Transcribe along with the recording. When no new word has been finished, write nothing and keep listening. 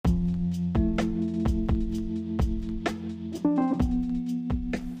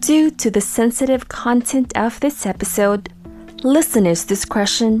Due to the sensitive content of this episode, listeners'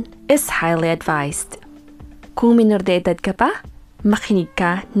 discretion is highly advised. Kung minor de edad ka pa, makinig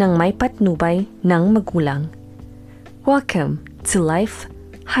ka ng may patnubay ng magulang. Welcome to Life,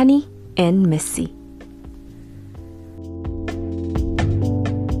 Honey, and Missy.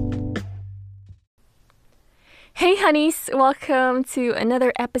 Hey honeys, welcome to another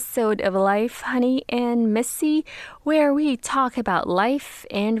episode of Life, Honey, and Missy, where we talk about life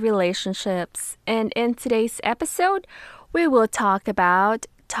and relationships. And in today's episode, we will talk about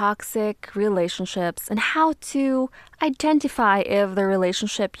toxic relationships and how to identify if the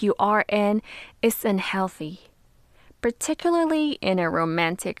relationship you are in is unhealthy, particularly in a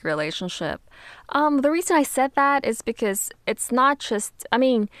romantic relationship. The reason I said that is because it's not just,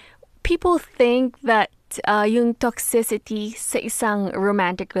 people think that yung toxicity sa isang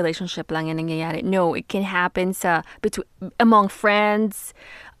romantic relationship lang yan nangyayari. No, it can happen among friends,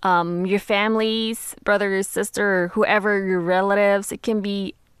 your families, brother or sister, or whoever, your relatives. It can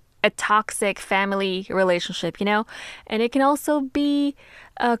be a toxic family relationship, and it can also be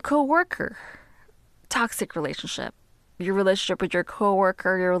a coworker toxic relationship. Your relationship with your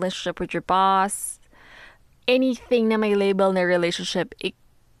coworker, your relationship with your boss, anything na may label na relationship, it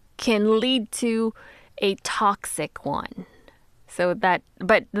can lead to a toxic one.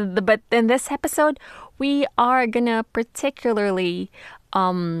 But in this episode, we are gonna particularly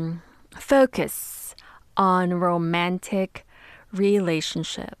focus on romantic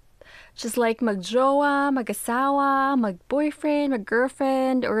relationship. Just like magjowa, mag-asawa, mag-boyfriend,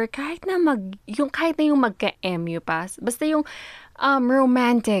 mag-girlfriend, or kahit na yung magka-MU pa. Basta yung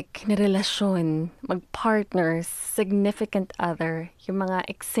romantic na relasyon, mag-partners, significant other, yung mga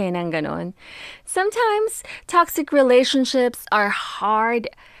eksenang ganon. Sometimes, toxic relationships are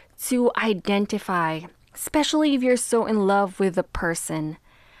hard to identify, especially if you're so in love with the person.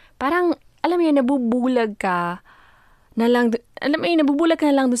 Parang, alam mo yun, nabubulag ka na lang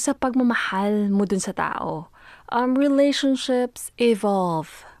dun sa pagmamahal mo dun sa tao. Relationships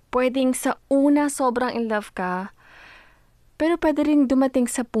evolve. Pwedeng sa una sobrang in love ka, pero pwede rin dumating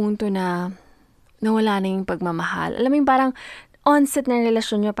sa punto na nawala na yung pagmamahal. Alam mo yung parang onset na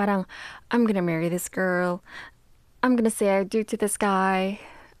relasyon nyo, parang, I'm gonna marry this girl. I'm gonna say I do to this guy.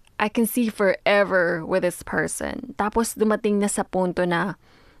 I can see forever with this person. Tapos dumating na sa punto na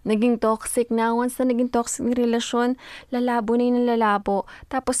naging toxic na. Once na naging toxic na relasyon, lalabo na yung lalabo.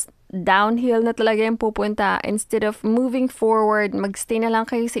 Tapos downhill na talaga yung pupunta. Instead of moving forward, magstay na lang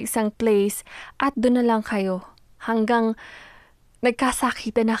kayo sa isang place at doon na lang kayo. Hanggang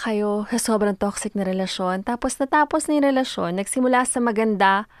nagkasakitan na kayo sa sobrang toxic na relasyon. Tapos natapos na yung relasyon, nagsimula sa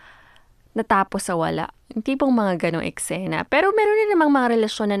maganda, natapos sa wala. Yung tipong mga ganong eksena. Pero meron din namang mga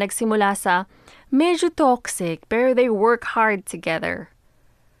relasyon na nagsimula sa medyo toxic, pero they work hard together.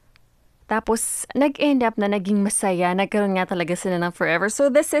 Tapos, nag-end up na naging masaya, nagkaroon nga talaga sila ng forever. So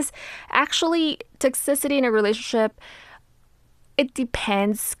this is actually toxicity in a relationship. It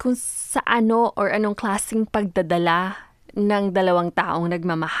depends kung sa ano or anong klaseng pagdadala ng dalawang taong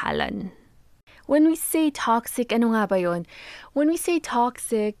nagmamahalan. When we say toxic, ano nga ba yun? When we say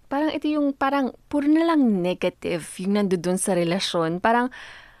toxic, parang ito yung parang puro na lang negative yung nandoon sa relasyon. Parang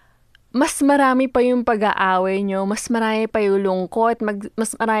mas marami pa yung pag-aaway nyo, mas marami pa yung lungkot,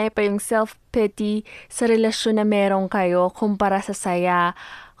 mas marami pa yung self-pity sa relasyon na meron kayo kumpara sa saya,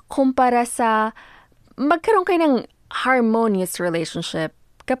 kumpara sa magkaroon kayo ng harmonious relationship.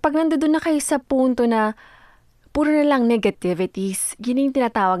 Kapag nandoon na kayo sa punto na puro na lang negativities, yun yung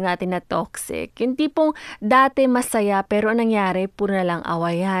tinatawag natin na toxic. Yung tipong dati masaya pero ang nangyari puro na lang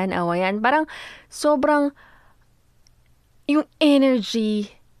awayan. Parang sobrang yung energy,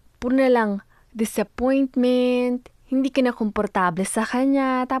 puro na lang disappointment, hindi ka na komportable sa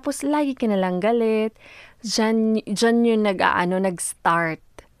kanya, tapos lagi ka na lang galit. Diyan yung nag-start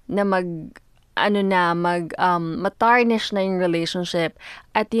na matarnish na yung relationship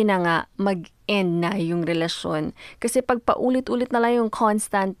at yun na nga, mag-end na yung relasyon. Kasi pag paulit-ulit na lang yung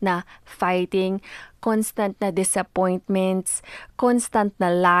constant na fighting, constant na disappointments, constant na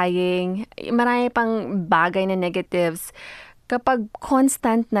lying, marami pang bagay na negatives. Kapag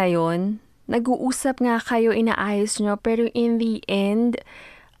constant na yun, nag-uusap nga kayo, inaayos nyo, pero in the end,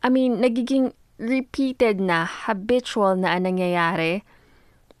 nagiging repeated na, habitual na ang nangyayari.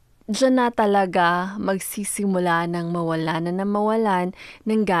 Diyan na talaga magsisimula ng mawalan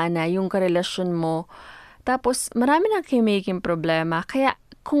ng gana yung karelasyon mo. Tapos, marami na kayo making problema. Kaya,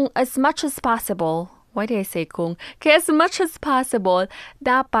 kung as much as possible, why did I say kung? Kaya as much as possible,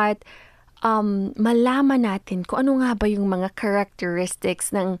 dapat malaman natin kung ano nga ba yung mga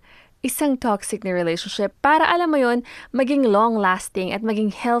characteristics ng isang toxic na relationship para alam mo yon maging long-lasting at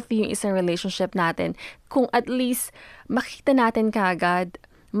maging healthy yung isang relationship natin. Kung at least makita natin kaagad,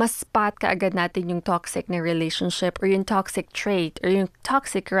 mas spot kaagad natin yung toxic na relationship or yung toxic trait or yung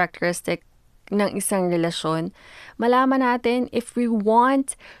toxic characteristic ng isang relasyon, malaman natin if we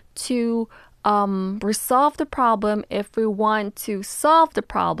want to resolve the problem, if we want to solve the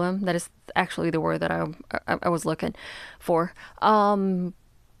problem, that is actually the word that I was looking for,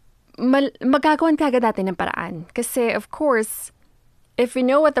 magagawan kagad natin ng paraan. Kasi, of course, if we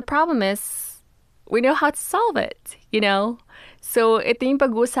know what the problem is, we know how to solve it, you know? So, ito yung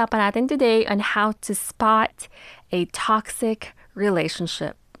pag-uusapan natin today on how to spot a toxic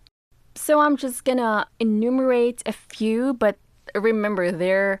relationship. So I'm just gonna enumerate a few, but remember,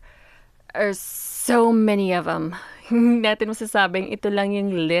 there are so many of them. Natin masasabing ito lang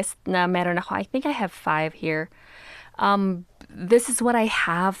yung list na meron ako. I think I have 5 here. This is what I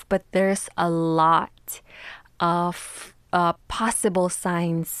have, but there's a lot of possible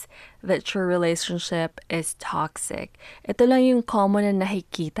signs that your relationship is toxic. Ito lang yung common na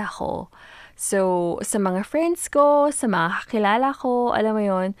nakikita ko. So, sa mga friends ko, sa mga kakilala ko, alam mo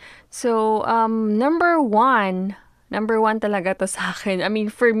yon. So, number one talaga to sa akin. I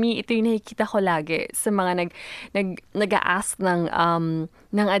mean, for me, ito yung nakikita ko lagi sa mga nag-a-ask ng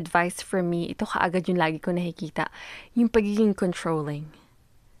advice for me. Ito kaagad yung lagi ko nakikita. Yung pagiging controlling.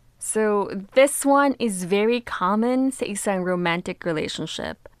 So, this one is very common sa isang romantic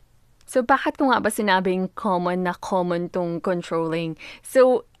relationship. So, bakit ko nga ba sinabing common tong controlling?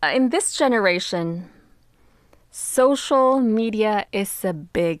 So, in this generation, social media is a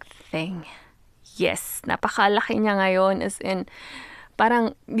big thing. Yes, napakalaki niya ngayon, as in,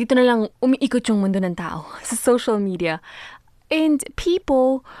 parang dito na lang umiikot yung mundo ng tao sa social media. And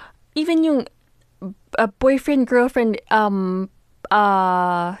people, even yung boyfriend-girlfriend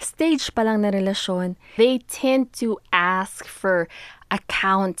stage pa lang na relasyon, they tend to ask for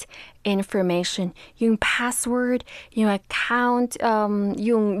account information. Yung password, yung account,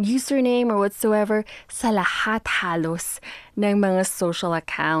 yung username or whatsoever sa lahat halos ng mga social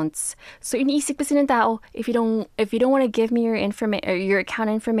accounts. So iniisip kasi ng tao, if you don't want to give me your account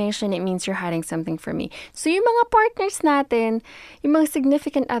information, it means you're hiding something from me. So yung mga partners natin, yung mga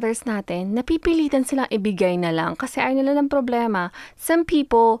significant others natin, napipilitan silang ibigay na lang kasi ayaw nila ng problema. Some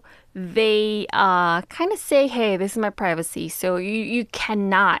people, they kind of say, hey, this is my privacy, so you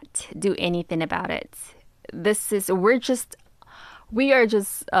cannot do anything about it. We're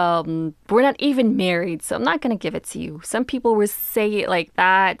not even married, so I'm not gonna give it to you. Some people will say it like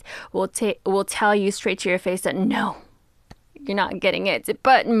that, will tell you straight to your face that no, you're not getting it.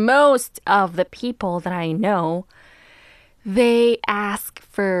 But most of the people that I know, they ask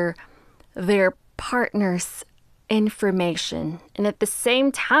for their partner's information. And at the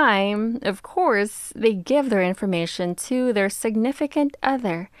same time, of course, they give their information to their significant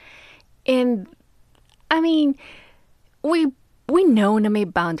other. And, I mean, we know na may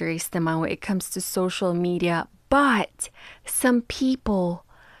boundaries naman when it comes to social media, but some people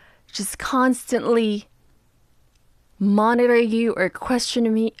just constantly monitor you or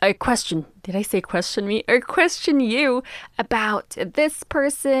question you about this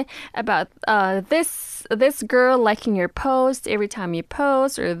person, about this girl liking your post every time you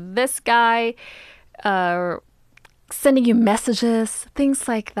post, or this guy sending you messages, things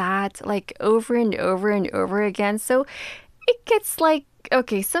like that, like over and over and over again. So it gets like,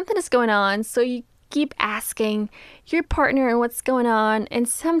 okay, something is going on, so you keep asking your partner and what's going on. And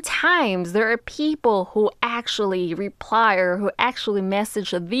sometimes there are people who actually reply or who actually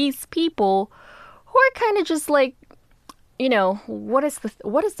message these people who are kind of just like, you know, what is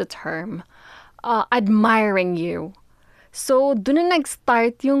the term? Admiring you. So, doon na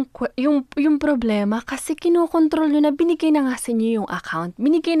nag-start yung problema kasi kinokontrol nyo na, binigay na nga sa inyo yung account,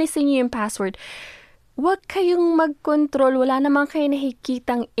 binigay na sa inyo yung password. Huwag kayong mag-control. Wala naman kayo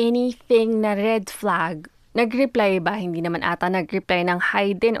nakikitang anything na red flag. Nag-reply ba? Hindi naman ata nag-reply ng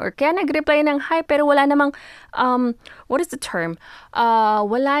hi din. Or kaya nag-reply ng hi pero wala namang, what is the term?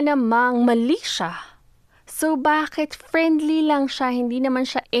 Wala namang mali siya. So, bakit friendly lang siya? Hindi naman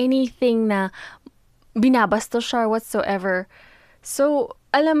siya anything na binabastos siya whatsoever. So,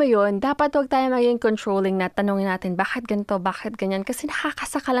 alam mo yun, dapat huwag tayo maging controlling na tanongin natin, bakit ganito, bakit ganyan? Kasi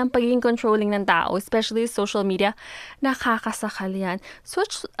nakakasakal ang pagiging controlling ng tao, especially social media, nakakasakal yan. So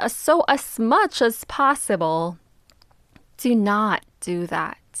as much as possible, do not do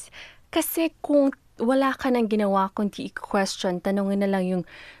that. Kasi kung wala ka nang ginawa kundi i-question, tanongin na lang yung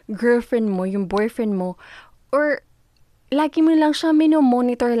girlfriend mo, yung boyfriend mo, or lagi mo lang siya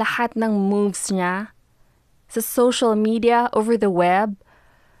minomonitor lahat ng moves niya sa social media, over the web,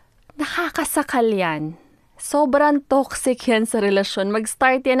 nakakasakal yan. Sobrang toxic yan sa relasyon.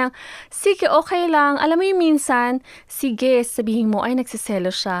 Mag-start yan ng, sige, okay lang. Alam mo yung minsan, sige, sabihin mo, ay,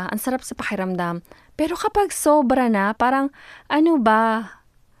 nagsiselo siya. Ang sarap sa pakiramdam. Pero kapag sobra na, parang, ano ba?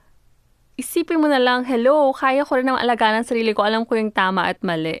 Isipin mo na lang, hello, kaya ko rin ang alagaan ng sarili ko. Alam ko yung tama at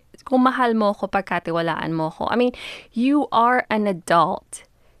mali. Kung mahal mo ko, pagkatiwalaan mo ko. I mean, you are an adult.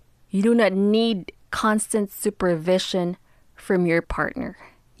 You do not need constant supervision from your partner.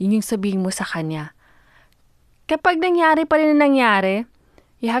 Yun yung sabihin mo sa kanya. Kapag nangyari pa rin na nangyari,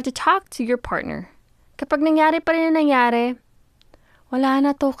 you have to talk to your partner. Kapag nangyari pa rin na nangyari, wala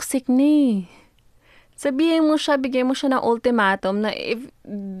na, toxic ni. Sabihin mo siya, bigay mo siya ng ultimatum na if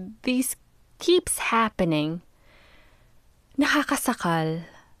this keeps happening, nakakasakal.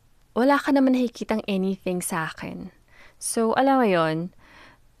 Wala ka naman nakikitang anything sa akin. So, alam mo yun,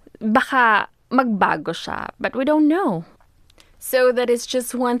 baka magbago siya, but we don't know. So that is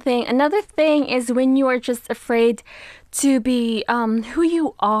just one thing. Another thing is when you are just afraid to be who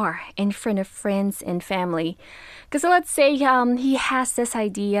you are in front of friends and family. Because let's say he has this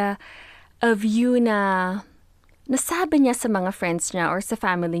idea of you na nasabi niya sa mga friends niya or sa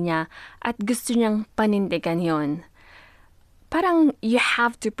family niya at gusto niyang panindigan yon. Parang you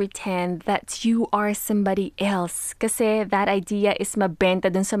have to pretend that you are somebody else kasi that idea is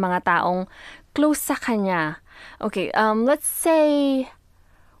mabenta dun sa mga taong close sa kanya. Okay, let's say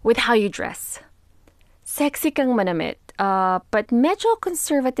with how you dress. Sexy kang manamit, but medyo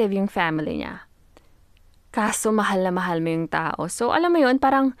conservative yung family niya. Kaso mahal na mahal mo yung tao. So alam mo yun,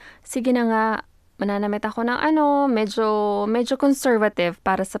 parang sige na nga, mananamit ako ng medyo conservative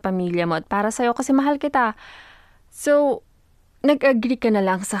para sa pamilya mo at para sa'yo kasi mahal kita. So, nag-agree ka na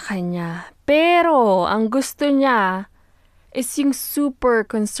lang sa kanya. Pero, ang gusto niya is yung super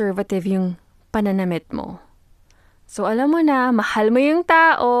conservative yung pananamit mo. So, alam mo na, mahal mo yung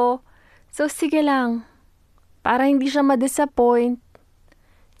tao. So, sige lang. Para hindi siya ma-disappoint.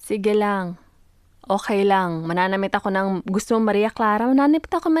 Sige lang. Okay lang. Mananamit ako ng gusto mo Maria Clara. Mananamit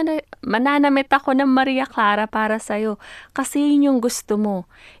ako ng Maria Clara para sa'yo. Kasi yun yung gusto mo.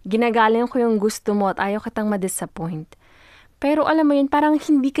 Ginagaling ko yung gusto mo at ayaw kitang ma-disappoint. Pero alam mo yun, parang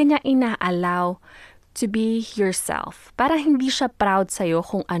hindi ka niya ina-allow to be yourself. Parang hindi siya proud sa'yo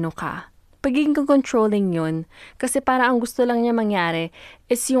kung ano ka. Pagiging controlling yun. Kasi parang ang gusto lang niya mangyari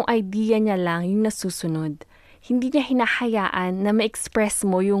is yung idea niya lang yung nasusunod. Hindi niya hinahayaan na ma-express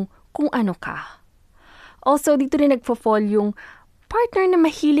mo yung kung ano ka. Also, dito rin nagpo-fall yung partner na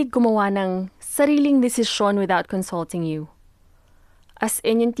mahilig gumawa ng sariling desisyon without consulting you. As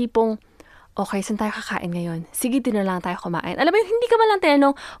in, yung tipong, okay, saan tayo kakain ngayon? Sige, dito na lang tayo kumain. Alam mo yung hindi ka man lang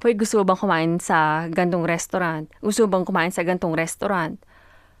tinanong, hoy, gusto mo bang kumain sa gantong restaurant? Gusto mo bang kumain sa gantong restaurant?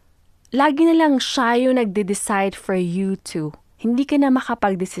 Lagi na lang siya yung nagde-decide for you to. Hindi ka na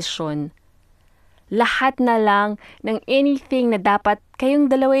makapag-desisyon. Lahat na lang ng anything na dapat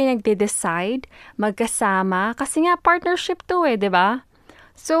kayong dalawa yung nagde-decide, magkasama, kasi nga partnership to di ba?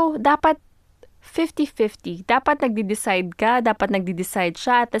 So, dapat 50-50. Dapat nagde-decide ka, dapat nagde-decide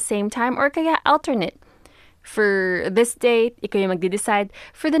siya at the same time, or kaya alternate. For this date, ikaw yung magde-decide.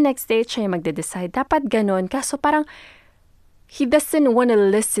 For the next date, siya yung magde-decide. Dapat ganon. Kaso parang, he doesn't want to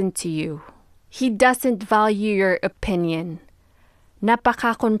listen to you. He doesn't value your opinion.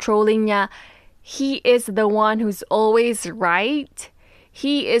 Napaka-controlling niya. He is the one who's always right.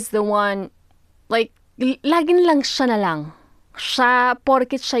 He is the one, like, lagi lang siya na lang. Siya,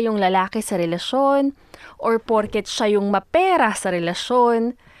 porket siya yung lalaki sa relasyon, or porket siya yung mapera sa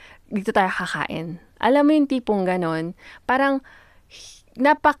relasyon, dito tayo kakain. Alam mo yung tipong ganon? Parang,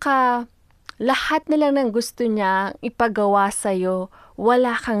 lahat na lang ng gusto niya ipagawa sa'yo,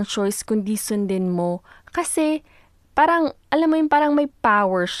 wala kang choice kundi sundin mo. Kasi, parang, alam mo yung parang may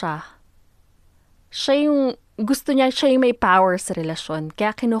power siya. Siya yung may power sa relasyon.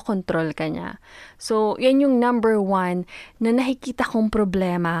 Kaya kinokontrol ka niya. So, yan yung number one na nakikita kong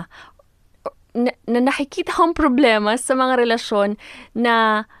problema. Na nakikita kong problema sa mga relasyon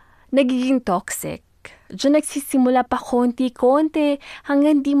na nagiging toxic. Diyan nagsisimula pa konti-konti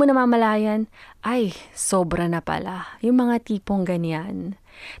hanggang di mo namamalayan, ay, sobra na pala. Yung mga tipong ganyan.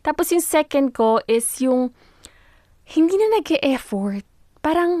 Tapos yung second ko is yung hindi na nag-e-effort.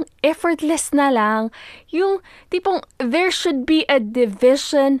 Parang effortless na lang. Yung tipong there should be a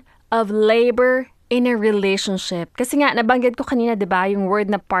division of labor in a relationship. Kasi nga, nabanggit ko kanina, diba, yung word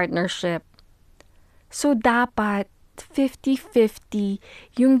na partnership. So, dapat 50-50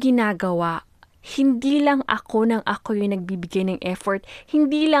 yung ginagawa. Hindi lang ako yung nagbibigay ng effort.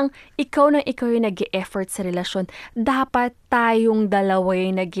 Hindi lang ikaw yung nag-e-effort sa relasyon. Dapat tayong dalawa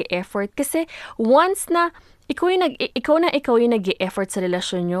yung nag-e-effort. Kasi once na ikaw yung nag-e-effort sa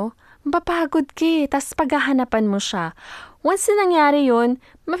relasyon nyo, mapapagod ka eh. Tapos paghahanapan mo siya. Once na nangyari yun,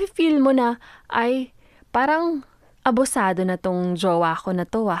 mafe-feel mo na, ay, parang abusado na tong jowa ko na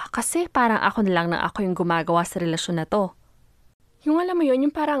to ah. Kasi parang ako na lang na ako yung gumagawa sa relasyon na to. Yung alam mo yun,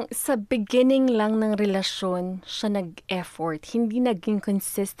 yung parang sa beginning lang ng relasyon, siya nag-effort. Hindi naging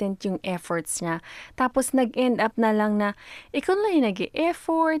consistent yung efforts niya. Tapos nag-end up na lang na, ikaw na lang yung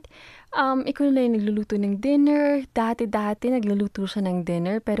nag-effort, ikaw na lang yung nagluluto ng dinner. Dati-dati nagluluto siya ng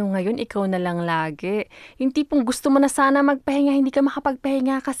dinner, pero ngayon ikaw na lang lagi. Yung tipong gusto mo na sana magpahinga, hindi ka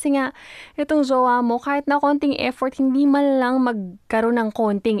makapagpahinga kasi nga, itong jowa mo, kahit na konting effort, hindi man lang magkaroon ng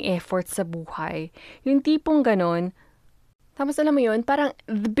konting effort sa buhay. Yung tipong ganon. Tapos alam mo yun, parang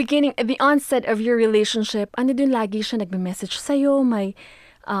the onset of your relationship, ano dun lagi siya nagme-message sa'yo, may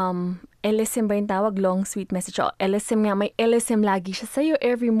LSM ba yung tawag? Long sweet message. O LSM nga, may LSM lagi siya sa'yo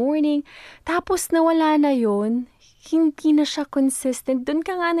every morning. Tapos nawala na yun, hindi na siya consistent. Dun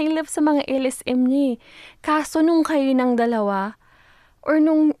ka nga na-in-love sa mga LSM niya eh. Kaso nung kayo ng dalawa, or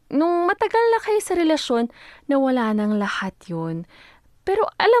nung matagal na kayo sa relasyon, nawala nang lahat yun. Pero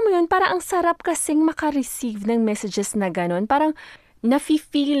alam mo yun, parang ang sarap kasing maka-receive ng messages na gano'n. Parang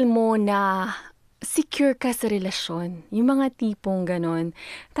nafe-feel mo na secure ka sa relasyon. Yung mga tipong gano'n.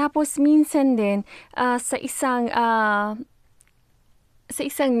 Tapos minsan din, sa isang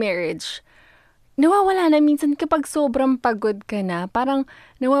marriage, nawawala na minsan kapag sobrang pagod ka na. Parang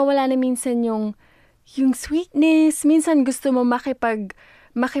nawawala na minsan yung sweetness. Minsan gusto mo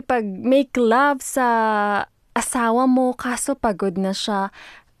makipag-make love sa asawa mo, kaso pagod na siya.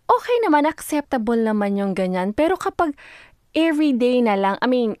 Okay naman, acceptable naman yung ganyan. Pero kapag everyday na lang,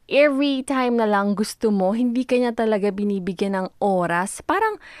 every time na lang gusto mo, hindi ka niya talaga binibigyan ng oras,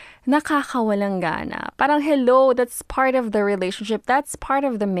 parang nakakawalang gana. Parang hello, that's part of the relationship. That's part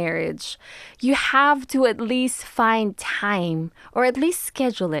of the marriage. You have to at least find time or at least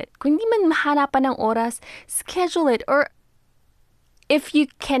schedule it. Kung hindi man mahanapan ng oras, schedule it. Or if you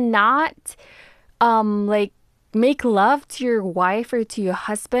cannot make love to your wife or to your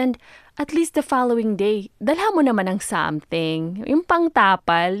husband, at least the following day, dalhan mo naman ng something. Yung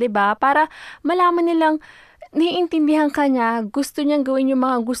pangtapal, di ba? Para malaman nilang naiintindihan ka niya, gusto niyang gawin yung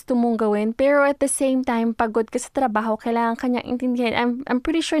mga gusto mong gawin, pero at the same time, pagod ka sa trabaho, kailangan ka niyang intindihan. I'm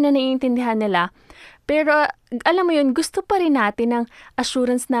pretty sure na naiintindihan nila. Pero alam mo yun, gusto pa rin natin ng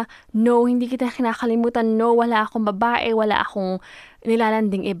assurance na, no, hindi kita kinakalimutan, no, wala akong babae, wala akong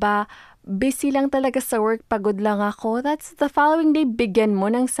nilalanding iba, busy lang talaga sa work, pagod lang ako. That's the following day, bigyan mo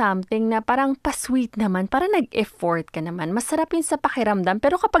ng something na parang pa-sweet naman, parang nag-effort ka naman. Masarap yun sa pakiramdam.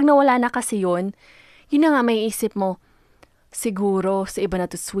 Pero kapag nawala na kasi yun na nga may isip mo, siguro sa iba na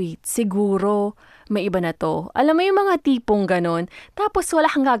to sweet. Siguro may iba na to. Alam mo yung mga tipong ganon. Tapos wala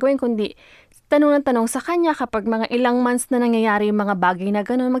kang gagawin kundi tanong ng tanong sa kanya kapag mga ilang months na nangyayari yung mga bagay na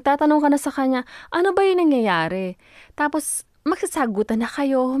ganon. Magtatanong ka na sa kanya, ano ba yung nangyayari? Tapos magsasagutan na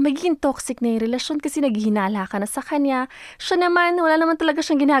kayo, magiging toxic na yung relasyon kasi naghihinala ka na sa kanya. Siya naman, wala naman talaga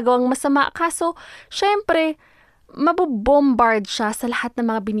siyang ginagawang masama. Kaso, syempre, mabobombard siya sa lahat ng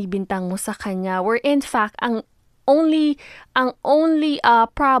mga binibintang mo sa kanya. Where in fact, ang only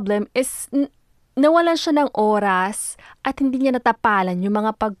problem is nawalan siya ng oras at hindi niya natapalan yung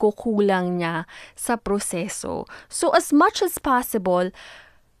mga pagkukulang niya sa proseso. So, as much as possible,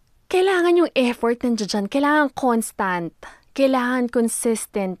 kailangan yung effort nandiyan dyan. Kailangan constant. Kailangan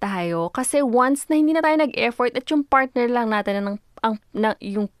consistent tayo. Kasi once na hindi na tayo nag-effort at yung partner lang natin,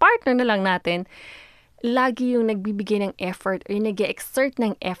 yung partner na lang natin, lagi yung nagbibigay ng effort o yung nag-exert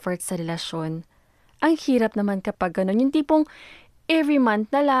ng effort sa relasyon. Ang hirap naman kapag gano'n. Yung tipong every month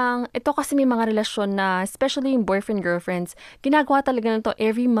na lang. Ito kasi may mga relasyon na, especially yung boyfriend-girlfriends, ginagawa talaga na to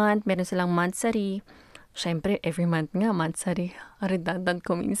every month. Meron silang monthsary. Siyempre, every month nga, monthsary. Redundant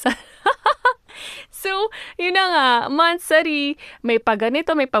ko minsan. So, yun na nga, monthsary, may pa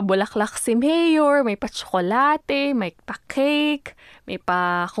ganito, may pa bulaklak si mayor, may pa tsokolate, may pa cake, may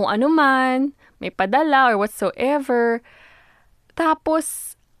pa kung ano man, may padala or whatsoever.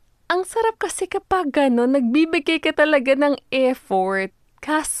 Tapos, ang sarap kasi kapag gano'n, nagbibigay ka talaga ng effort.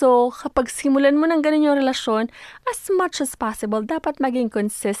 Kaso, kapag simulan mo ng ganun yung relasyon, as much as possible, dapat maging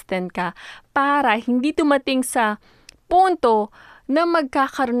consistent ka para hindi dumating sa punto na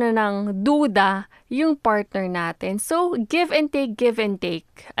magkakaroon na ng duda yung partner natin. So, give and take, give and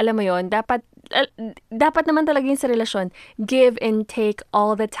take. Alam mo yon, dapat naman talaga yung sa relasyon, give and take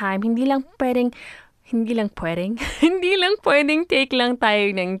all the time. Hindi lang pwedeng take lang tayo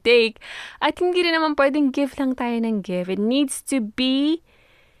ng take. At hindi rin naman pwedeng give lang tayo ng give. It needs to be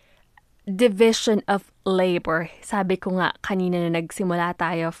division of labor. Sabi ko nga kanina na nagsimula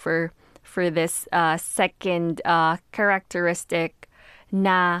tayo for this second characteristic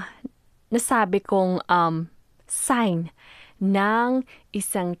na nasabi kong sign ng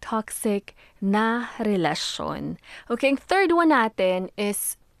isang toxic na relasyon. Okay, ang third one natin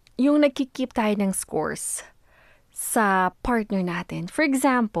is yung nagkikip tayo ng scores sa partner natin. For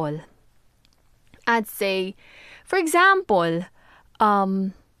example, I'd say,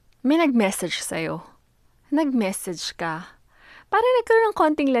 may nag-message sa'yo. Nag-message ka. Parang nagkaroon ng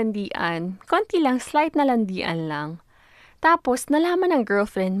konting landian. Konti lang, slight na landian lang. Tapos, nalaman ng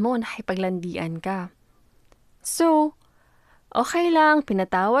girlfriend mo na nakipaglandian ka. So, okay lang,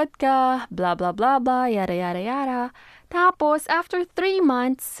 pinatawad ka, blah blah blah blah, yara yara yara. Tapos, after 3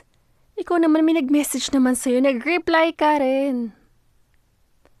 months, ikaw naman may nag-message naman sa'yo, nag-reply ka rin.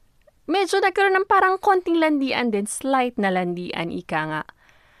 Medyo nagkaroon ng parang konting landian din, slight na landian, ika nga.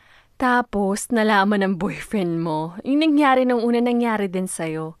 Tapos, nalaman ng boyfriend mo, yung nangyari nung una nangyari din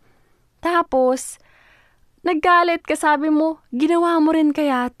sa'yo. Tapos, naggalit ka, sabi mo, ginawa mo rin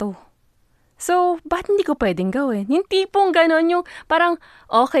kaya to. So, ba't hindi ko pwedeng gawin? Yung tipong ganon, yung parang,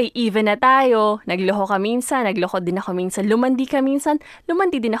 okay, even na tayo, nagloko ka minsan, nagloko din ako minsan, lumandi ka minsan,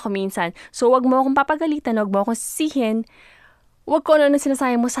 lumandi din ako minsan. So, wag mo akong papagalitan, wag mo akong sisihin, wag ko ano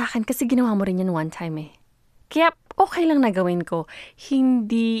sinasayang mo sa akin kasi ginawa mo rin yan one time eh. Kaya, okay lang na gawin ko.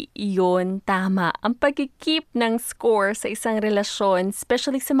 Hindi yon tama. Ang pagkikip ng score sa isang relasyon,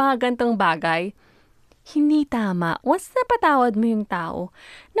 especially sa mga gantong bagay, hindi tama. Once napatawad mo yung tao,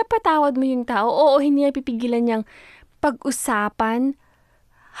 oo, hindi na pipigilan niyang pag-usapan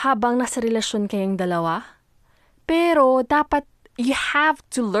habang nasa relasyon kayong dalawa. Pero, dapat, you have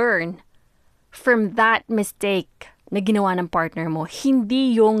to learn from that mistake na ginawa ng partner mo.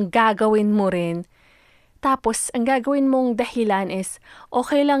 Hindi yung gagawin mo rin. Tapos, ang gagawin mong dahilan is,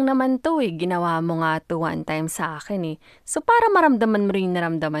 okay lang naman to eh, ginawa mo nga to one time sa akin eh. So, para maramdaman mo rin yung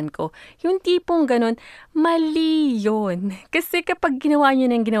naramdaman ko, yung tipong ganun, mali yun. Kasi kapag ginawa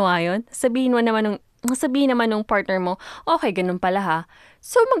nyo ng ginawa yun, sabihin naman nung partner mo, okay, ganun pala ha.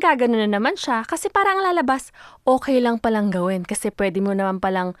 So, magagano na naman siya kasi parang lalabas, okay lang palang gawin. Kasi pwede mo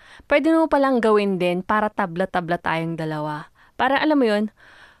palang gawin din para tabla-tabla tayong dalawa. Para alam mo yun,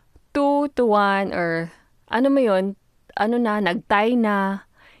 2-1 or nagtay na.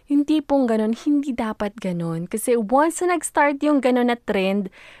 Yung tipong ganon, hindi dapat ganon. Kasi once na nag-start yung ganon na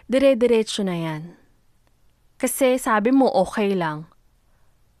trend, dire-diretso na yan. Kasi sabi mo, okay lang.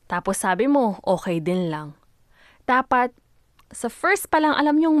 Tapos sabi mo, okay din lang. Dapat, sa first pa lang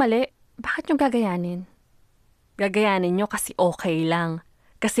alam nyong mali, bakit nyo gagayanin? Gagayanin nyo kasi okay lang.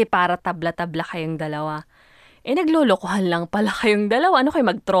 Kasi para tabla-tabla kayong dalawa. Naglolokohan lang pala kayong dalawa. Ano kayo,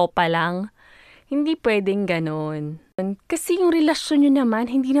 magtropa lang? Hindi pwedeng ganon. Kasi yung relasyon nyo naman,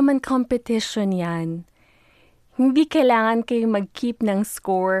 hindi naman competition yan. Hindi kailangan kayo mag-keep ng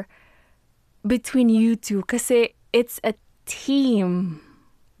score between you two kasi it's a team.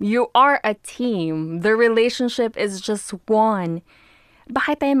 You are a team. The relationship is just one.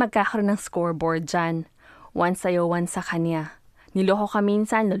 Bakit tayo magkakaroon ng scoreboard dyan? One sa'yo, one sa kanya. Niloko ka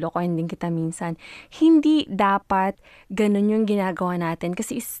minsan, lolokohin din kita minsan. Hindi dapat ganun yung ginagawa natin.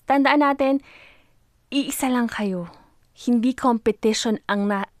 Kasi tandaan natin, iisa lang kayo. Hindi competition ang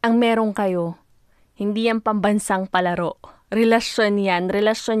meron kayo. Hindi yan pambansang palaro. Relasyon yan,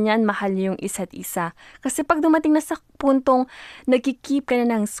 mahal yung isa't isa. Kasi pag dumating na sa puntong nagkikeep ka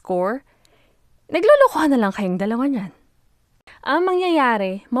na ng score, naglolokohan na lang kayong dalawa niyan. Ang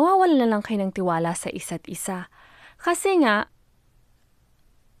mangyayari, mawawalan na lang kayo ng tiwala sa isa't isa. Kasi nga,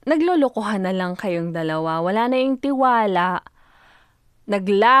 naglolokohan na lang kayong dalawa. Wala na yung tiwala.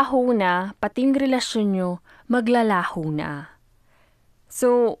 Naglaho na, pati yung relasyon nyo, maglalaho na.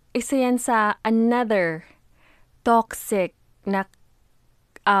 So, isa yan sa another toxic na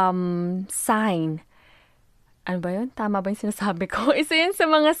sign. Ano ba yun? Tama ba yung sinasabi ko? Isa yan sa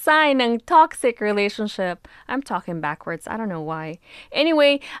mga sign ng toxic relationship. I'm talking backwards. I don't know why.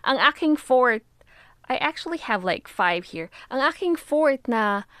 Anyway, ang aking fourth, I actually have like 5 here. Ang aking fourth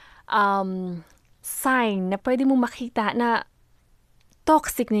na sign na pwede mo makita na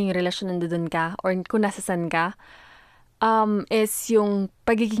toxic na yung relasyon nandoon ka or kung nasasan ka, is yung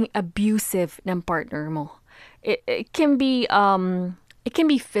pagiging abusive ng partner mo. It can be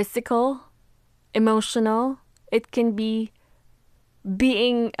physical, emotional. It can be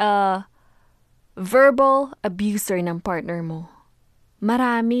being a verbal abuser ng partner mo.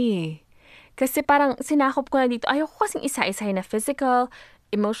 Marami. Kasi parang sinakop ko na dito, ayoko kasing isa-isahin na physical,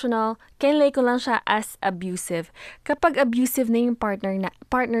 emotional, kinlay ko lang siya as abusive. Kapag abusive na yung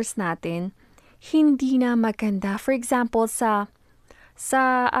partners natin, hindi na maganda. For example, nasa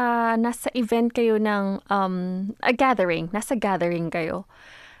event kayo ng nasa gathering kayo.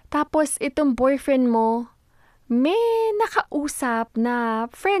 Tapos itong boyfriend mo, may nakausap na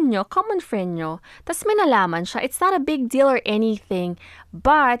friend nyo, common friend nyo, tas may nalaman siya. It's not a big deal or anything,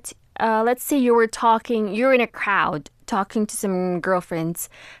 but let's say you're in a crowd, talking to some girlfriends,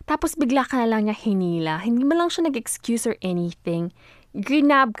 tapos bigla ka na lang niya hinila. Hindi mo lang siya nag-excuse or anything.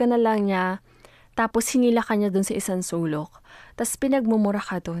 Grinab ka na lang niya, tapos hinila ka niya dun sa isang sulok. Tapos pinagmumura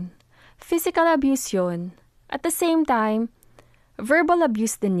ka dun. Physical abuse yun. At the same time, verbal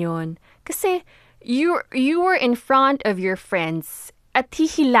abuse din yun. Kasi you were in front of your friends at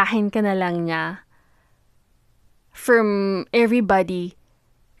hihilahin ka na lang niya from everybody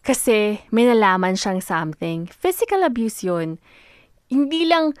kasi may nalaman siyang something. Physical abuse yun. Hindi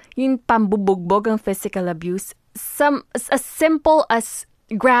lang yung pambubugbog ang physical abuse. As simple as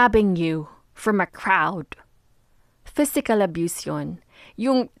grabbing you from a crowd. Physical abuse yun.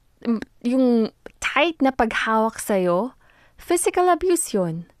 Yung tight na paghawak sa'yo, physical abuse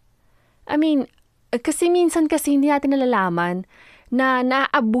yun. I mean, kasi minsan hindi natin nalalaman na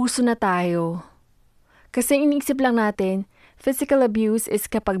naabuso na tayo. Kasi iniisip lang natin, physical abuse is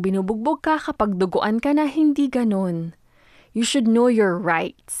kapag binubugbog ka, kapag duguan ka na, hindi ganon. You should know your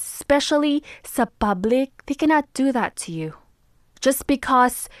rights. Especially sa public, they cannot do that to you. Just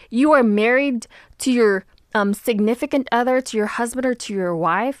because you are married to your significant other, to your husband or to your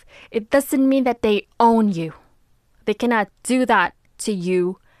wife, it doesn't mean that they own you. They cannot do that to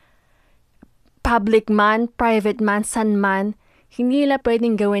you. Public man, private man, san man, hindi nila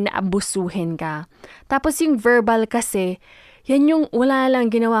pwedeng gawin na abusuhin ka. Tapos yung verbal kasi, yan yung wala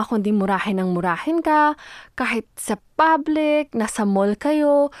lang ginawa kundi murahin ka, kahit sa public, nasa mall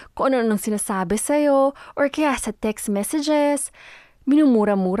kayo, kung ano-anong sinasabi sa'yo, or kaya sa text messages,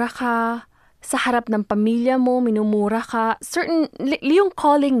 minumura-mura ka, sa harap ng pamilya mo, minumura ka, yung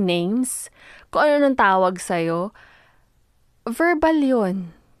calling names, kung ano-anong tawag sa'yo, verbal yun.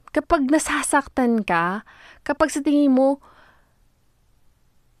 Kapag nasasaktan ka, kapag sa tingin mo,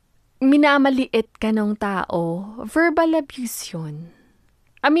 minamaliit ka ng tao, verbal abuse yun.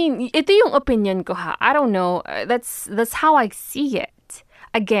 I mean, ito yung opinion ko ha. I don't know. That's how I see it.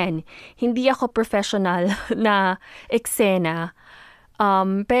 Again, hindi ako professional na eksena.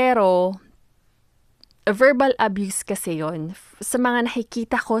 Pero, verbal abuse kasi yon. Sa mga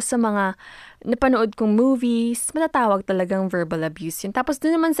nakikita ko, sa mga napanood kong movies, matatawag talagang verbal abuse yun. Tapos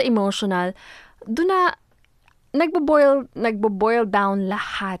doon naman sa emotional, doon na nagbo-boil down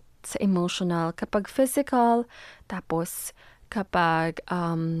lahat sa emotional. Kapag physical, tapos kapag,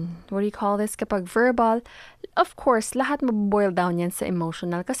 what do you call this? Kapag verbal, of course, lahat maboboil down yan sa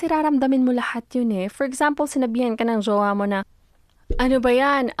emotional. Kasi raramdamin mo lahat yun eh. For example, sinabihan ka ng jowa mo na, ano ba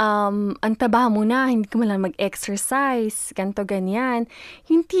yan? Ang taba mo na, hindi ka man lang mag-exercise, ganto ganyan.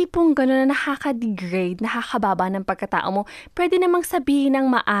 Yung tipong gano'n na nakaka-degrade, nakakababa ng pagkatao mo. Pwede namang sabihin ng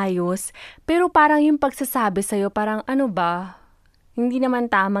maayos, pero parang yung pagsasabi sa'yo, parang ano ba? Hindi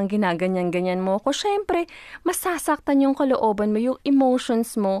naman tamang ginaganyan-ganyan mo. Kung syempre, masasaktan yung kalooban mo, yung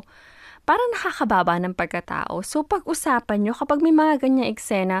emotions mo, parang nakakababa ng pagkatao. So, pag-usapan nyo, kapag may mga ganyang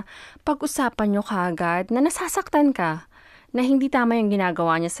eksena, pag-usapan nyo kagad na nasasaktan ka, na hindi tama yung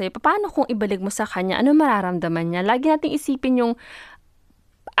ginagawa niya sa'yo. Paano kung ibalik mo sa kanya? Ano mararamdaman niya? Lagi nating isipin yung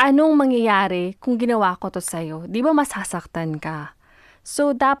anong mangyayari kung ginawa ko to sa'yo. Di ba masasaktan ka?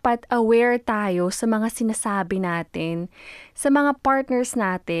 So, dapat aware tayo sa mga sinasabi natin, sa mga partners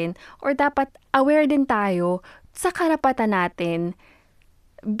natin, or dapat aware din tayo sa karapatan natin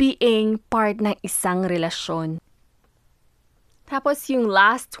being part ng isang relasyon. Tapos, yung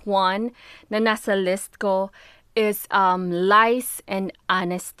last one na nasa list ko is lies and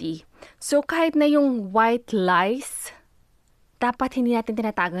honesty. So, kahit na yung white lies, dapat hindi natin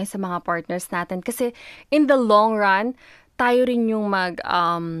tinatago sa mga partners natin. Kasi, in the long run, tayo rin yung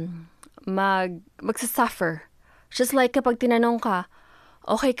magsasuffer. Just like kapag tinanong ka,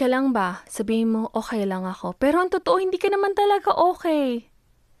 okay ka lang ba? Sabihin mo, okay lang ako. Pero ang totoo, hindi ka naman talaga okay.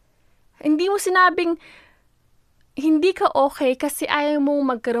 Hindi mo sinabing, hindi ka okay kasi ayaw mo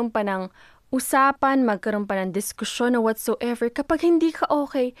magkaroon pa ng usapan, magkaroon pa ng diskusyon o whatsoever. Kapag hindi ka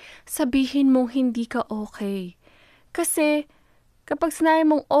okay, sabihin mong hindi ka okay. Kasi, kapag sinabi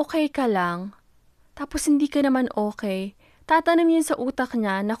mong okay ka lang, tapos hindi ka naman okay, tatanim yun sa utak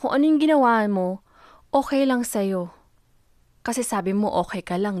niya na kung ano yung ginawa mo, okay lang sa'yo. Kasi sabi mo okay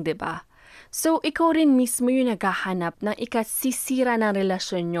ka lang, 'di ba? So, ikaw rin mismo yung naghahanap ng ikasisira ng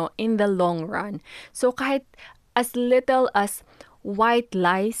relasyon nyo in the long run. So, kahit as little as white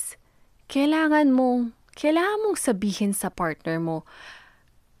lies, kailangan mong sabihin sa partner mo.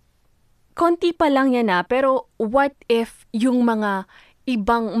 Konti pa lang yan pero what if yung mga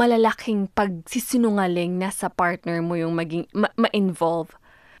ibang malalaking pagsisinungaling na sa partner mo yung maging ma-involve?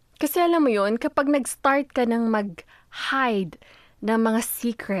 Kasi alam mo yun, kapag nag-start ka ng mag-hide ng mga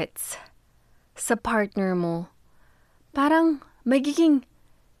secrets sa partner mo, parang magiging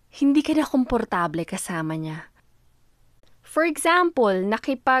hindi ka na komportable kasama niya. For example,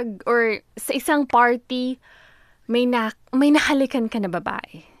 or sa isang party, may nahalikan ka na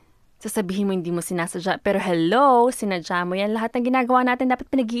babae. Sasabihin mo hindi mo sinasadya, pero hello, sinadya mo yan. Lahat ng ginagawa natin, dapat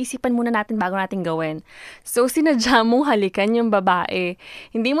pinag-iisipan muna natin bago natin gawin. So, sinadya mong halikan yung babae.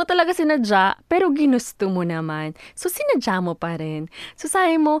 Hindi mo talaga sinadya, pero ginusto mo naman. So, sinadya mo pa rin. So,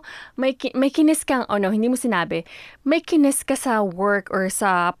 sabi mo, may kinis kang, hindi mo sinabi, may kinis ka sa work or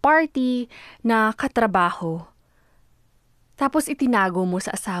sa party na katrabaho. Tapos itinago mo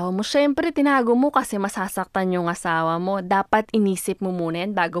sa asawa mo. Siyempre, tinago mo kasi masasaktan yung asawa mo. Dapat inisip mo muna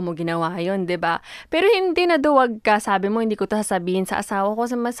yan bago mo ginawa yun, 'di ba? Pero hindi na duwag ka. Sabi mo, hindi ko to sasabihin sa asawa ko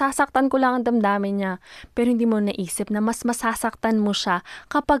kasi masasaktan ko lang ang damdamin niya. Pero hindi mo naisip na mas masasaktan mo siya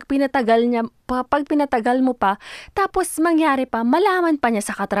kapag pinatagal mo pa. Tapos mangyari pa, malaman pa niya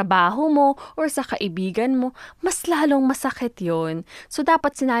sa katrabaho mo or sa kaibigan mo. Mas lalong masakit yun. So,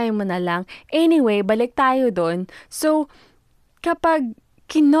 dapat sinayang mo na lang. Anyway, balik tayo doon. So, kapag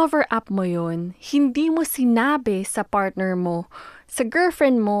kinover up mo yun, hindi mo sinabi sa partner mo, sa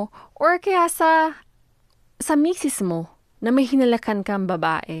girlfriend mo, or kaya sa misis mo na may hinalakan kang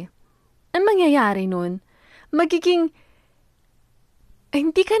babae, ang mangyayari nun, magiging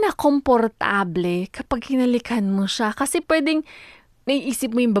hindi ka na komportable kapag hinalikan mo siya. Kasi pwedeng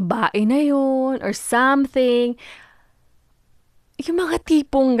naiisip mo yung babae na yun or something. Yung mga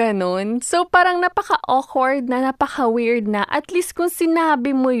tipong ganun. So, parang napaka-awkward na, napaka-weird na. At least kung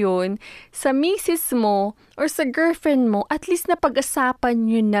sinabi mo yun sa misis mo or sa girlfriend mo, at least napag-asapan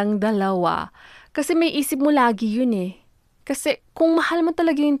yun ng dalawa. Kasi may isip mo lagi yun eh. Kasi kung mahal mo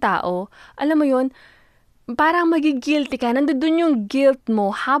talaga yung tao, alam mo yun, parang magigilty ka. Nandun yung guilt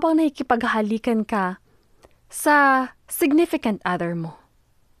mo habang nakikipaghalikan ka sa significant other mo.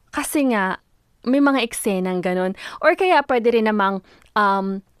 Kasi nga, may mga eksenang ganun. Or kaya pwede rin namang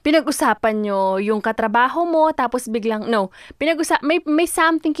pinag-usapan nyo yung katrabaho mo, tapos biglang, may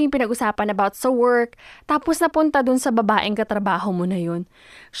something kayong pinag-usapan about sa work, tapos napunta dun sa babaeng katrabaho mo na yun.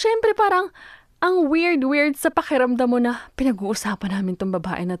 Siyempre parang, ang weird sa pakiramdam mo na pinag-uusapan namin tong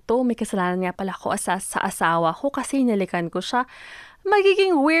babae na to, may kasalanan nga pala ko sa asawa ko kasi hinalikan ko siya.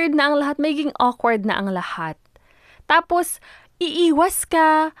 Magiging weird na ang lahat, magiging awkward na ang lahat. Tapos, iiwas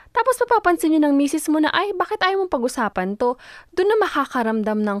ka. Tapos mapapansin nyo ng misis mo na, ay, bakit ayaw mong pag-usapan to? Doon na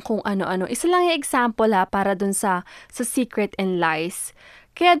makakaramdam ng kung ano-ano. Isa lang yung example para doon sa secret and lies.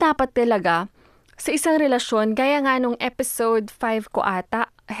 Kaya dapat talaga, sa isang relasyon, gaya nga nung episode 5 ko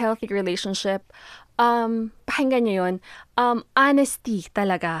ata, healthy relationship, pakinggan nyo yun, honesty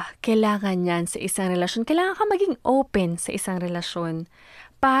talaga, kailangan yan sa isang relasyon. Kailangan ka maging open sa isang relasyon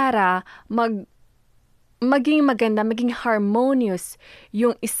para maging maganda, maging harmonious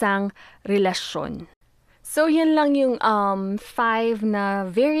yung isang relasyon. So, yan lang yung 5 na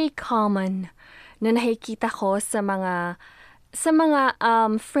very common na nakikita ko sa mga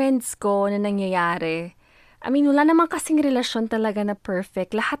friends ko na nangyayari. I mean, wala naman kasing relasyon talaga na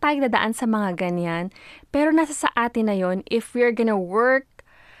perfect. Lahat tayo dadaan sa mga ganyan. Pero nasa sa atin na yon if we're gonna work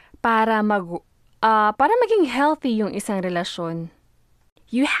para maging healthy yung isang relasyon.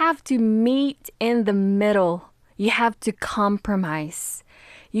 You have to meet in the middle. You have to compromise.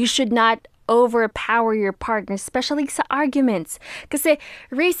 You should not overpower your partner, especially sa arguments. Kasi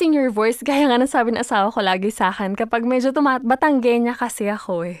raising your voice, gaya nga nasabi ng asawa ko lagi sa akin, kapag medyo batanggenya kasi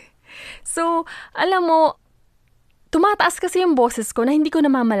ako eh. So, alam mo, tumataas kasi yung boses ko na hindi ko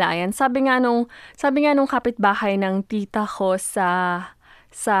namamalayan. Sabi nga nung kapitbahay ng tita ko sa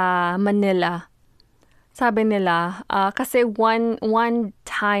Manila, sabi nila, kasi one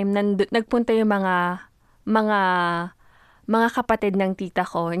time nagpunta yung mga kapatid ng tita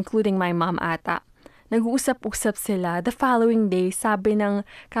ko, including my mom ata. Nag-uusap-usap sila. The following day, sabi ng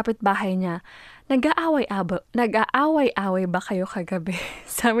kapitbahay niya, nag-aaway-away ba kayo kagabi?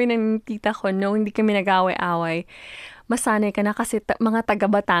 Sabi ng tita ko, no, hindi kami nag-aaway-away. Masanay ka na kasi mga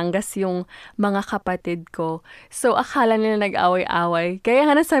taga Batangas yung mga kapatid ko. So, akala nila nag-away-away. Kaya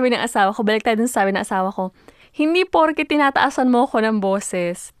nga nasabi ng asawa ko, balik tayo dun sabi ng asawa ko, hindi porke tinataasan mo ako ng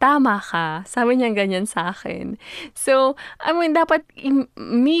boses, tama ka. Sabi niya ganyan sa akin. So, I mean, dapat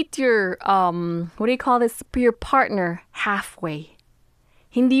meet your, your partner halfway.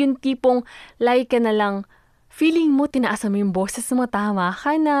 Hindi yung tipong like ka na lang, feeling mo, tinaasan mo yung boses mo, tama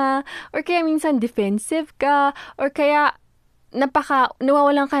ka na, or kaya minsan defensive ka, or kaya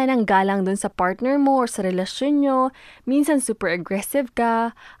nawawalan ka na ng galang dun sa partner mo or sa relasyon nyo, minsan super aggressive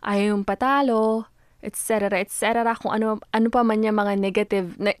ka, ayaw yung patalo, etc., kung ano pa man yung mga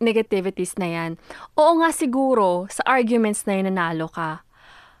negativities na yan. Oo nga siguro, sa arguments na yun nanalo ka.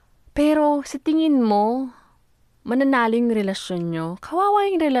 Pero sa tingin mo, mananalo yung relasyon nyo? Kawawa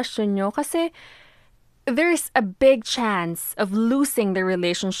yung relasyon nyo kasi there's a big chance of losing the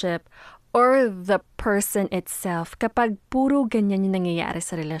relationship or the person itself kapag puro ganyan yung nangyayari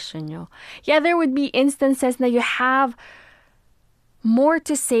sa relasyon nyo. Yeah, there would be instances na you have more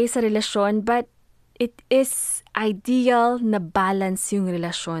to say sa relasyon, but it is ideal na balance yung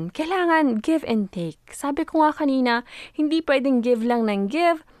relasyon. Kailangan give and take. Sabi ko nga kanina, hindi pwedeng give lang ng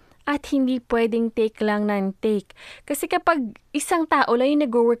give at hindi pwedeng take lang ng take. Kasi kapag isang tao lang yung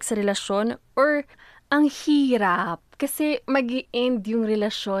nag-work sa relasyon or ang hirap kasi mag-i-end yung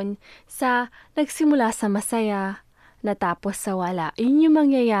relasyon sa nagsimula sa masaya, natapos sa wala. Yun yung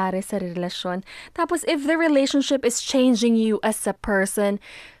mangyayari sa relasyon. Tapos if the relationship is changing you as a person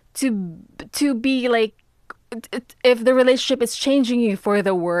to be like, if the relationship is changing you for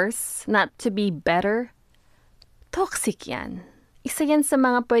the worse, not to be better, toxic yan. Isa yan sa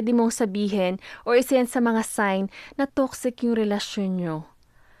mga pwede mong sabihin or isa yan sa mga sign na toxic yung relasyon nyo.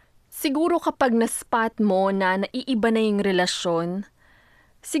 Siguro kapag na-spot mo na naiiba na yung relasyon,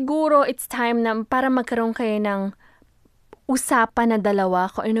 siguro it's time na para magkaroon kayo ng usapan na dalawa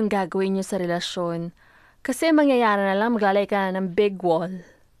kung anong gagawin nyo sa relasyon. Kasi mangyayari na lang, maglalay ka na ng big wall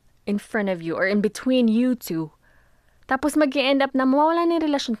in front of you or in between you two. Tapos mag-end up na mawawala na yung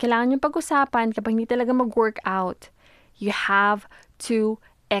relasyon. Kailangan yung pag-usapan kapag hindi talaga mag-work out. You have to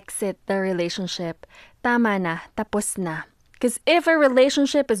exit the relationship. Tama na, tapos na. Because if a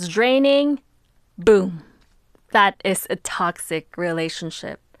relationship is draining, boom, that is a toxic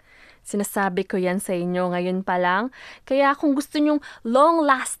relationship. Sinasabi ko yan sa inyo ngayon pa lang. Kaya kung gusto nyong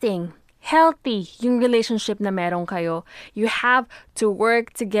long-lasting, healthy yung relationship na meron kayo, you have to work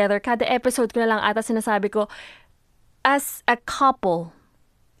together. Kada episode ko na lang ata sinasabi ko, as a couple,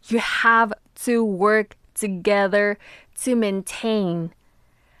 you have to work together to maintain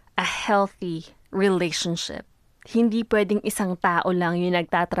a healthy relationship. Hindi pwedeng isang tao lang yung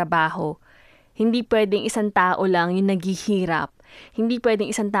nagtatrabaho. Hindi pwedeng isang tao lang yung naghihirap. Hindi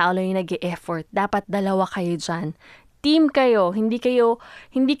pwedeng isang tao lang yung nag-e-effort. Dapat dalawa kayo dyan. Team kayo. Hindi kayo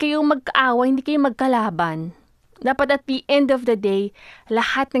mag-aawa, hindi kayo magkalaban. Dapat at the end of the day,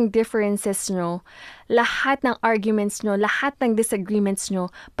 lahat ng differences nyo, lahat ng arguments nyo, lahat ng disagreements nyo,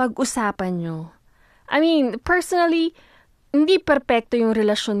 pag-usapan nyo. I mean, personally, hindi perfecto yung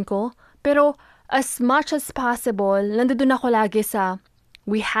relasyon ko, pero as much as possible, nandun ako lagi sa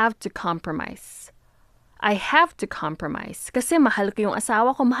we have to compromise. I have to compromise. Kasi mahal ko yung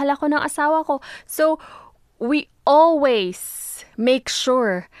asawa ko, mahal ako ng asawa ko. So, we always make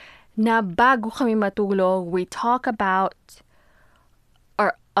sure na bago kami matulog, we talk about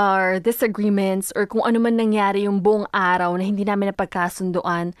our disagreements or kung ano man nangyari yung buong araw na hindi namin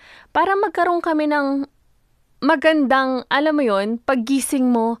napagkasunduan para magkaroon kami ng magandang, alam mo yun,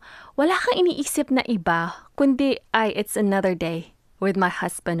 paggising mo, wala kang iniisip na iba, kundi, it's another day with my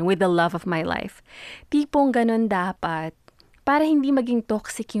husband, with the love of my life. Tipong ganun dapat, para hindi maging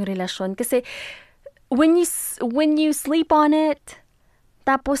toxic yung relasyon. Kasi, when you sleep on it,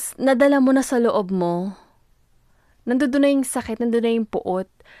 tapos nadala mo na sa loob mo, nandun na yung sakit, nandun na yung puot,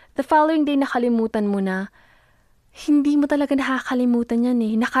 the following day nakalimutan mo na, hindi mo talaga nakakalimutan yan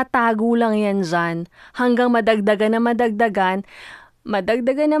eh. Nakatago lang yan dyan. Hanggang madagdagan na madagdagan,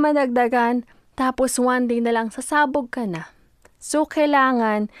 tapos one day na lang sasabog ka na. So,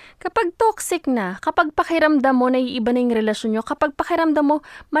 kailangan, kapag toxic na, kapag pakiramdam mo na iiba na yung relasyon nyo, kapag pakiramdam mo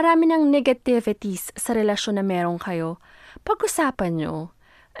marami ng negativities sa relasyon na meron kayo, pag-usapan nyo.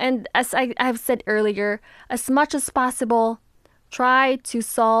 And as I've said earlier, as much as possible, try to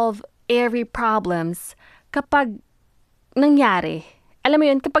solve every problems kapag nangyari. Alam mo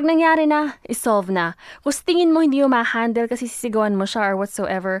yun, kapag nangyari na, isolve na. Kung tingin mo hindi mo ma-handle kasi sisigawan mo siya or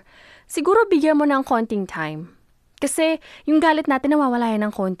whatsoever, siguro bigyan mo ng konting time. Kasi yung galit natin nawawala yan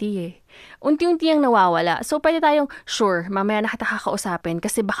ng konti eh. Unti-unti ang nawawala. So pwede tayong, sure, mamaya na kita kakausapin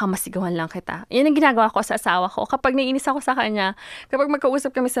kasi baka masigawan lang kita. Yan ang ginagawa ko sa asawa ko. Kapag naiinis ako sa kanya, kapag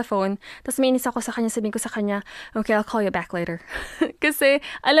magkausap kami sa phone, tapos may inis ako sa kanya, sabihin ko sa kanya, okay, I'll call you back later. Kasi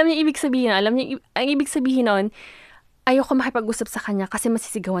alam niya ibig sabihin, ang ibig sabihin nun, ayoko makipag-usap sa kanya kasi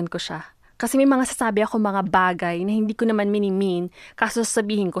masisigawan ko siya. Kasi may mga sasabi ako mga bagay na hindi ko naman minimean kaso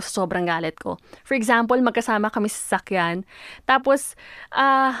sasabihin ko sa sobrang galit ko. For example, magkasama kami sa sasakyan. Tapos,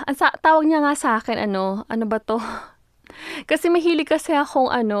 tawag niya nga sa akin, ano ba to? Kasi mahilig kasi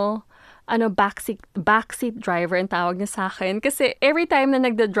akong backseat driver ang tawag niya sa akin. Kasi every time na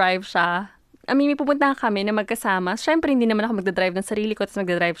nagda-drive siya, may pupuntahan kami na magkasama. Siyempre, hindi naman ako magdadrive ng sarili ko, tapos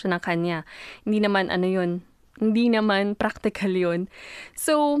magdadrive siya ng kanya. Hindi naman, hindi naman practical yun.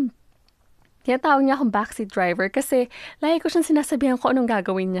 So, tinatawag niya akong backseat driver kasi lagi ko siyang sinasabihan ko anong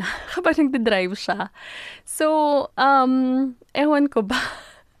gagawin niya kapag nagdadrive siya. So, ewan ko ba.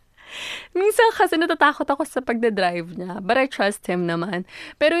 Minsan kasi natatakot ako sa pagdadrive niya. But I trust him naman.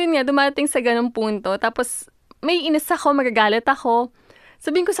 Pero yun nga, dumating sa ganung punto. Tapos, may inis ako, magagalit ako.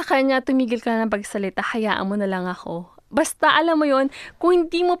 Sabihin ko sa kanya, tumigil ka na ng pagsalita. Hayaan mo na lang ako. Basta, alam mo yun, kung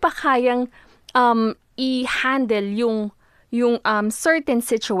hindi mo pa kayang i-handle yung certain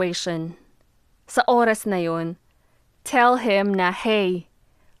situation sa oras na yun, tell him na, hey,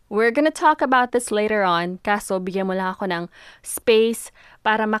 we're gonna talk about this later on, kaso bigyan mo lang ako ng space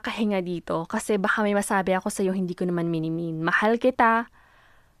para makahinga dito. Kasi baka may masabi ako sa'yo, hindi ko naman minimin. Mahal kita.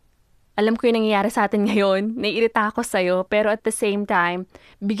 Alam ko yung nangyayari sa atin ngayon. Naiirita ako sa'yo. Pero at the same time,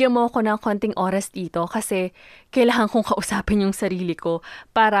 bigyan mo ako ng konting oras dito kasi kailangan kong kausapin yung sarili ko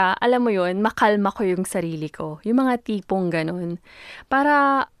para, alam mo yun, makalma ko yung sarili ko. Yung mga tipong ganun.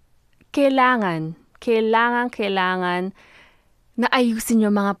 Para kailangan na ayusin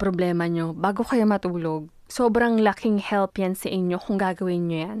yung mga problema nyo bago kayo matulog. Sobrang laking help yan sa inyo kung gagawin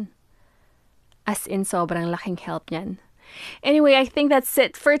nyo yan. As in, sobrang laking help yan. Anyway, I think that's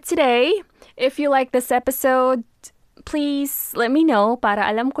it for today. If you like this episode, please let me know para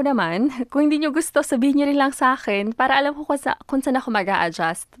alam ko naman. Kung hindi nyo gusto, sabihin nyo rin lang sa akin para alam ko kung saan ako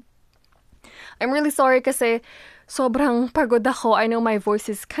mag-a-adjust. I'm really sorry kasi sobrang pagod ako. I know my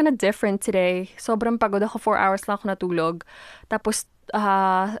voice is kind of different today. Sobrang pagod ako. 4 hours lang ako natulog. Tapos,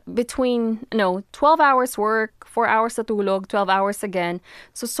 12 hours work, 4 hours natulog, 12 hours again.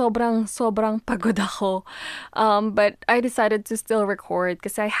 So, sobrang pagod ako. But I decided to still record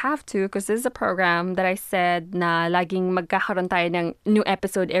because I have to, because this is a program that I said na laging magkakaroon tayo ng new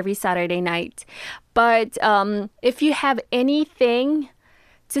episode every Saturday night. But if you have anything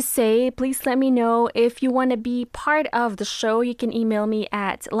to say, please let me know. If you want to be part of the show, you can email me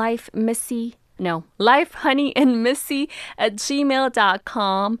at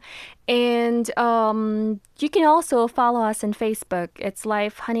lifehoneyandmissy@gmail.com. And you can also follow us on Facebook. It's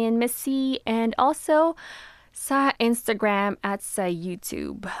Life Honey and Missy. And also sa Instagram at sa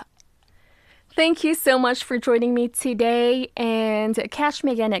YouTube. Thank you so much for joining me today. And catch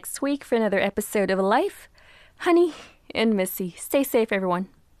me again next week for another episode of Life Honey and Missy. Stay safe,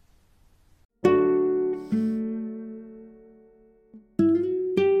 everyone.